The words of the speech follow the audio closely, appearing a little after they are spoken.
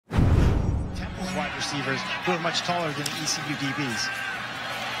wide receivers who are much taller than the ECU DBs.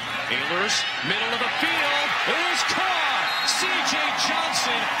 Ehlers, middle of the field. It is caught. C.J.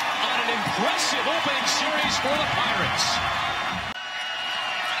 Johnson on an impressive opening series for the Pirates.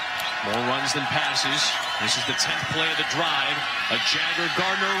 More runs than passes. This is the 10th play of the drive. A Jagger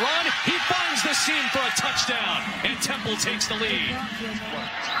Gardner run. He finds the seam for a touchdown. And Temple takes the lead.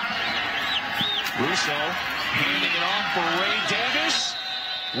 Russo handing it off for Ray Davis.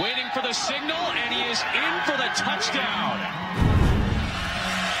 Waiting for the signal, and he is in for the touchdown.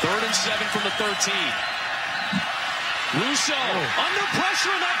 3rd and 7 from the 13. Russo under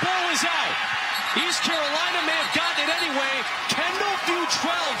pressure, and that ball is out. East Carolina may have gotten it anyway. Kendall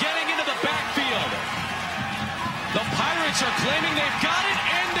Futrell getting into the backfield. The Pirates are claiming they've got it,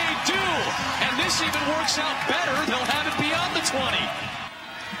 and they do. And this even works out better. They'll have it beyond the 20.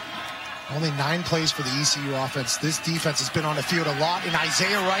 Only 9 plays for the ECU offense. This defense has been on the field a lot, and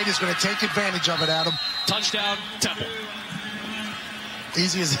Isaiah Wright is going to take advantage of it, Adam. Touchdown, Temple.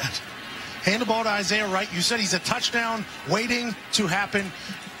 Easy as that. Hand the ball to Isaiah Wright. You said he's a touchdown waiting to happen.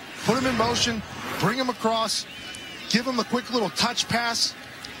 Put him in motion, bring him across, give him a quick little touch pass.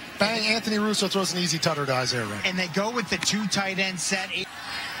 Bang, Anthony Russo throws an easy tutter to Isaiah Wright. And they go with the 2 tight end set.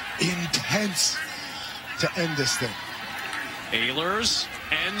 Intense to end this thing. Ehlers,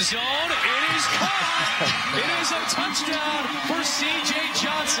 end zone, it is caught! It is a touchdown for C.J.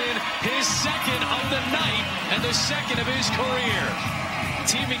 Johnson, his 2nd of the night and the 2nd of his career.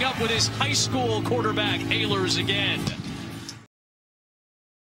 Teaming up with his high school quarterback, Ehlers again.